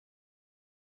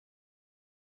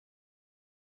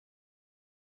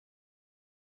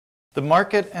The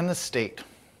market and the state,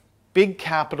 big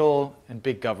capital and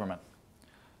big government.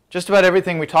 Just about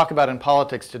everything we talk about in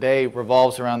politics today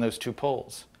revolves around those two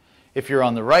poles. If you're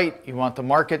on the right, you want the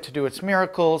market to do its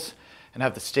miracles and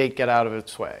have the state get out of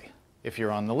its way. If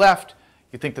you're on the left,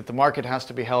 you think that the market has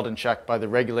to be held in check by the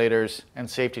regulators and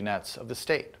safety nets of the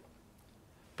state.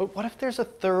 But what if there's a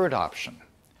third option?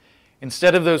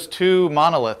 Instead of those two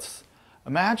monoliths,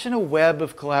 imagine a web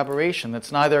of collaboration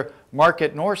that's neither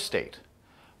market nor state,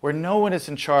 where no one is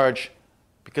in charge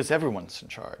because everyone's in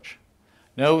charge.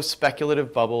 No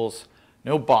speculative bubbles,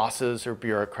 no bosses or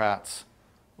bureaucrats,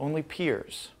 only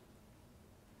peers.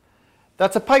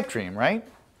 That's a pipe dream, right?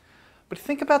 But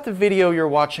think about the video you're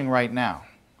watching right now.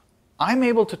 I'm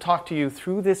able to talk to you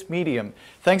through this medium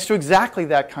thanks to exactly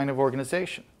that kind of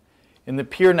organization, in the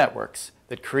peer networks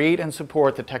that create and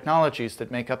support the technologies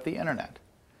that make up the internet.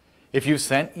 If you've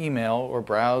sent email or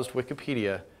browsed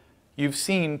Wikipedia, you've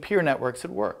seen peer networks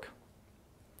at work.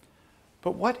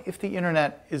 But what if the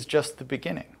internet is just the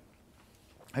beginning?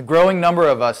 A growing number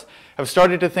of us have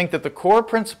started to think that the core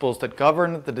principles that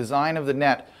govern the design of the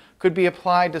net could be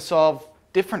applied to solve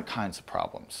different kinds of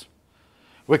problems.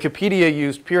 Wikipedia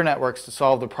used peer networks to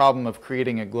solve the problem of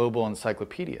creating a global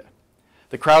encyclopedia.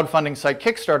 The crowdfunding site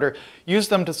Kickstarter used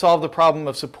them to solve the problem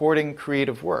of supporting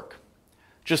creative work.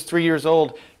 Just 3 years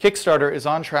old, Kickstarter is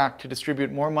on track to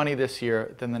distribute more money this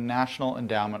year than the National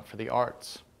Endowment for the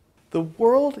Arts. The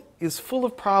world is full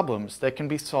of problems that can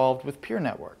be solved with peer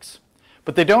networks,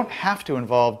 but they don't have to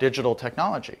involve digital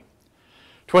technology.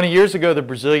 20 years ago, the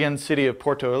Brazilian city of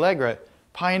Porto Alegre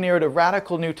pioneered a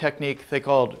radical new technique they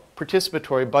called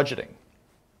participatory budgeting.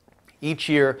 Each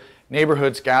year,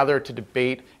 neighborhoods gather to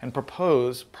debate and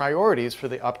propose priorities for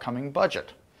the upcoming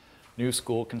budget. New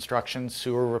school construction,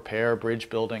 sewer repair, bridge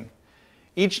building.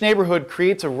 Each neighborhood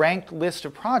creates a ranked list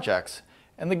of projects,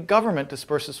 and the government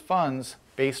disperses funds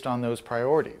based on those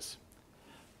priorities.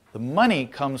 The money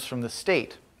comes from the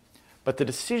state, but the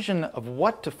decision of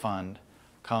what to fund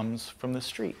comes from the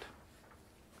street.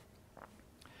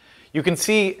 You can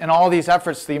see in all these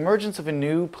efforts the emergence of a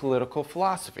new political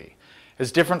philosophy,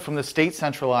 as different from the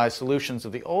state-centralized solutions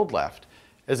of the old left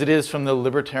as it is from the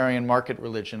libertarian market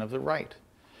religion of the right.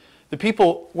 The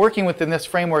people working within this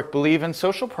framework believe in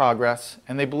social progress,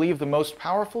 and they believe the most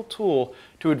powerful tool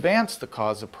to advance the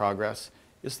cause of progress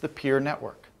is the peer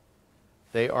network.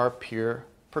 They are peer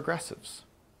progressives.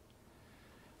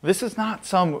 This is not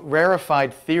some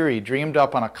rarefied theory dreamed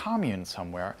up on a commune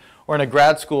somewhere or in a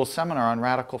grad school seminar on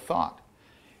radical thought.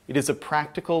 It is a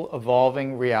practical,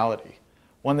 evolving reality,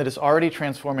 one that is already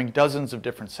transforming dozens of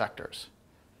different sectors.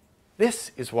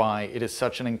 This is why it is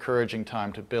such an encouraging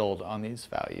time to build on these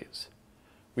values.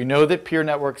 We know that peer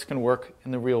networks can work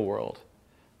in the real world.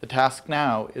 The task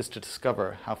now is to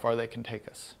discover how far they can take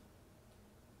us.